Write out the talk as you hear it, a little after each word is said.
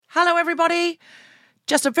Hello, everybody.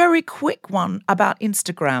 Just a very quick one about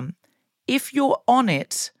Instagram. If you're on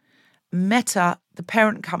it, Meta, the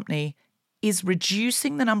parent company, is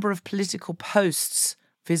reducing the number of political posts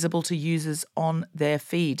visible to users on their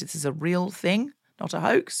feed. This is a real thing, not a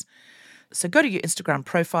hoax. So go to your Instagram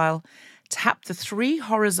profile, tap the 3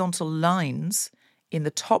 horizontal lines in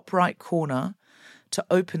the top right corner to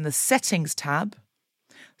open the Settings tab,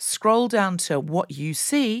 scroll down to What You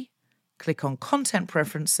See, click on Content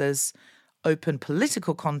Preferences, open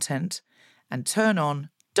Political Content, and turn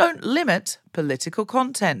on Don't Limit Political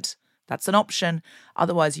Content. That's an option.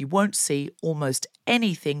 Otherwise, you won't see almost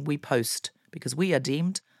anything we post because we are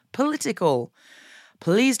deemed political.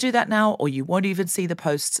 Please do that now, or you won't even see the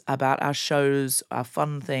posts about our shows, our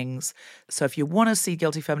fun things. So if you want to see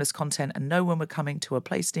Guilty Feminist content and know when we're coming to a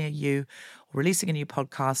place near you or releasing a new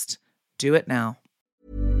podcast, do it now.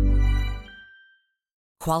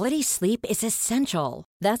 Quality sleep is essential.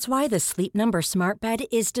 That's why the Sleep Number Smart Bed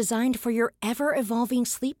is designed for your ever-evolving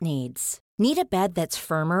sleep needs. Need a bed that's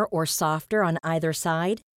firmer or softer on either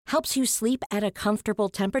side? Helps you sleep at a comfortable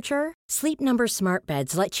temperature? Sleep Number Smart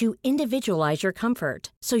Beds let you individualize your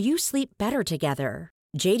comfort so you sleep better together.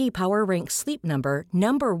 J.D. Power ranks Sleep Number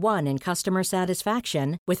number 1 in customer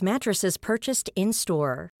satisfaction with mattresses purchased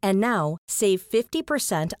in-store. And now, save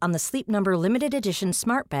 50% on the Sleep Number Limited Edition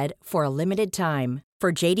Smart Bed for a limited time.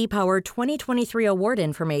 For J.D. Power 2023 award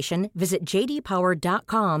information, visit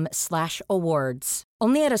jdpower.com/awards.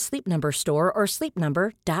 Only at a Sleep Number store or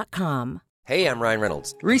sleepnumber.com. Hey, I'm Ryan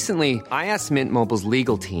Reynolds. Recently, I asked Mint Mobile's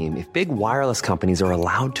legal team if big wireless companies are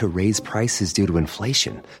allowed to raise prices due to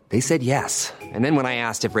inflation. They said yes. And then when I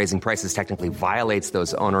asked if raising prices technically violates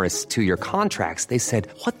those onerous 2-year contracts, they said,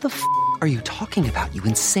 "What the f*** are you talking about, you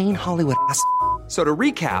insane Hollywood ass?" So to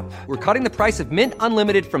recap, we're cutting the price of Mint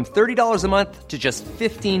Unlimited from $30 a month to just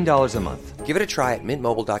 $15 a month. Give it a try at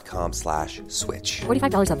mintmobile.com/switch.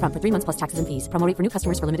 $45 up front for 3 months plus taxes and fees. Promo rate for new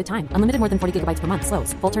customers for limited time. Unlimited more than 40 gigabytes per month.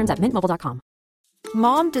 Slows full terms at mintmobile.com.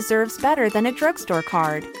 Mom deserves better than a drugstore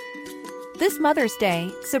card. This Mother's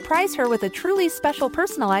Day, surprise her with a truly special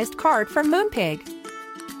personalized card from Moonpig.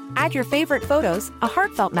 Add your favorite photos, a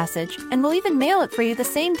heartfelt message, and we'll even mail it for you the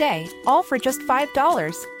same day, all for just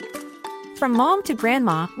 $5. From mom to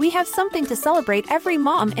grandma, we have something to celebrate every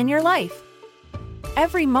mom in your life.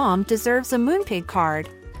 Every mom deserves a Moonpig card.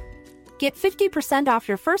 Get 50% off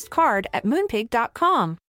your first card at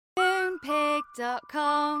moonpig.com.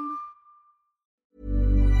 Moonpig.com.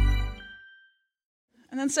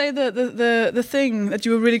 And then say the thing that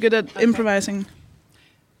you were really good at improvising.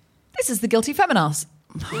 This is the Guilty Feminazi.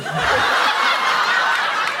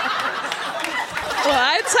 Well,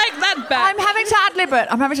 I take that back. I'm having to ad-lib it.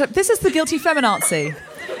 This is the Guilty Feminazi.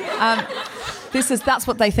 That's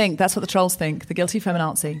what they think. That's what the trolls think. The Guilty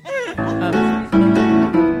Feminazi.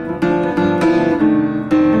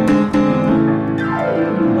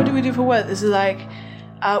 What do we do for work? Is it like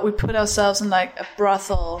we put ourselves in like a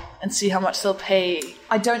brothel and see how much they'll pay?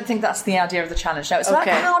 I don't think that's the idea of the challenge. No, it's like,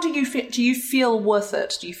 how do you feel? Do you feel worth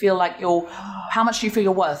it? Do you feel like how much do you feel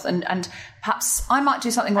you're worth? And perhaps I might do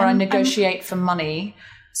something where I negotiate for money.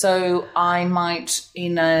 So I might,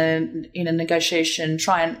 in a negotiation,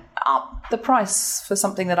 try and up the price for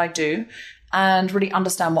something that I do and really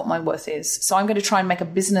understand what my worth is. So I'm going to try and make a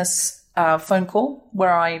business phone call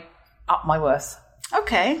where I up my worth.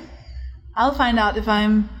 Okay. I'll find out if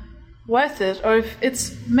I'm worth it or if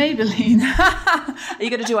it's Maybelline. Are you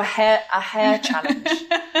going to do a hair challenge?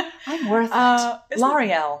 I'm worth it.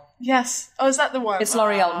 L'Oreal. Yes. Oh, is that the one? It's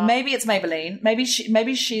L'Oreal. Maybe it's Maybelline. Maybe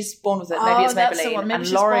she's born with it. Maybe it's Maybelline. That's the one. Maybe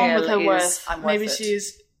she's born with her worth. I'm worth Maybe it.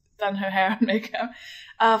 she's done her hair and makeup.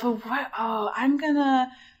 But what? Oh, I'm in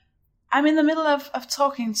the middle of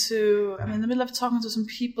talking to some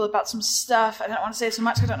people about some stuff. I don't want to say too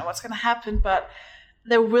much. I don't know what's going to happen, but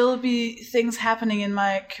there will be things happening in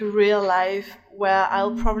my career life where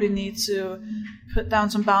I'll probably need to put down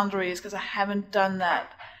some boundaries because I haven't done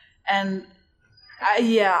that. And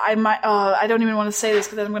I might. I don't even want to say this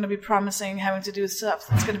because I'm going to be promising having to do stuff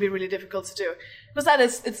that's going to be really difficult to do.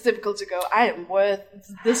 Because it's difficult to go, I am worth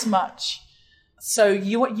this much. So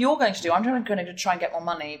what you're going to do, I'm not going to try and get more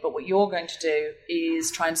money, but what you're going to do is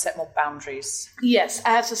try and set more boundaries. Yes,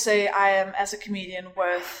 I have to say I am, as a comedian,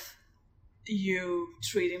 worth you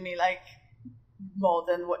treating me like more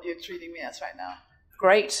than what you're treating me as right now.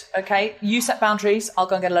 Great. Okay. You set boundaries. I'll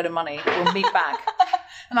go and get a load of money. We'll meet back.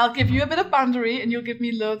 And I'll give you a bit of boundary and you'll give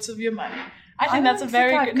me loads of your money. I think that's a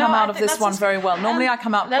very good... come out of this one very well. Normally I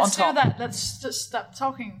come out on top. Let's do that. Let's just stop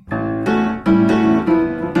talking.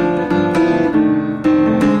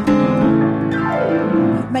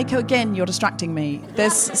 Mako, again, you're distracting me.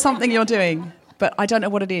 There's something you're doing. but I don't know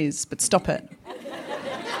what it is, but stop it.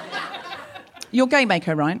 You're gay,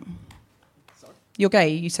 Mako, right? Sorry? You're gay,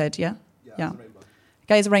 you said, yeah? Yeah.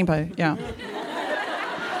 Gay as a rainbow, yeah.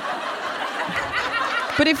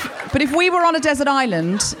 But if we were on a desert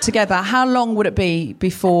island together, how long would it be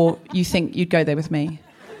before you think you'd go there with me?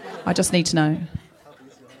 I just need to know.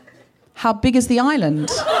 How big is the island?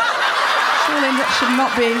 Surely that should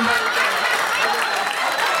not be...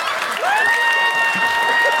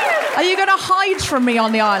 Are you going to hide from me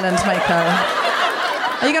on the island, Mako?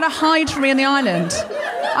 Are you going to hide from me on the island?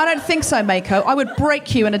 I don't think so, Mako. I would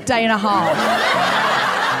break you in a day and a half.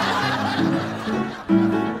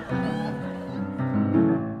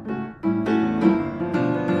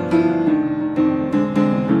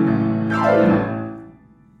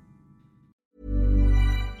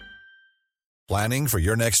 Planning for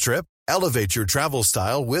your next trip? Elevate your travel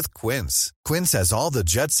style with Quince. Quince has all the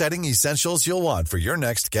jet-setting essentials you'll want for your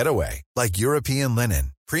next getaway, like European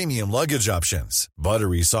linen, premium luggage options,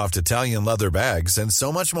 buttery soft Italian leather bags, and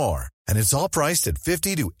so much more. And it's all priced at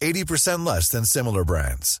 50 to 80% less than similar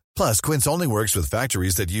brands. Plus, Quince only works with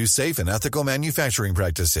factories that use safe and ethical manufacturing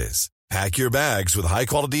practices. Pack your bags with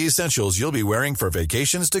high-quality essentials you'll be wearing for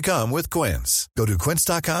vacations to come with Quince. Go to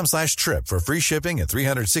quince.com/trip for free shipping and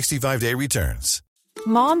 365-day returns.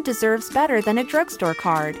 Mom deserves better than a drugstore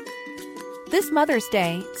card. This Mother's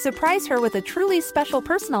Day, surprise her with a truly special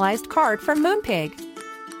personalized card from Moonpig.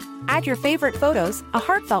 Add your favorite photos, a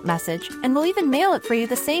heartfelt message, and we'll even mail it for you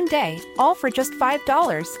the same day, all for just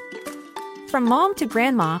 $5. From mom to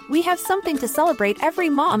grandma, we have something to celebrate every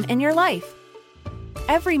mom in your life.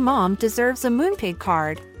 Every mom deserves a Moonpig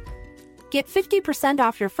card. Get 50%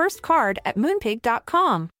 off your first card at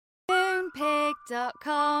Moonpig.com.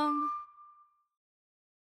 Moonpig.com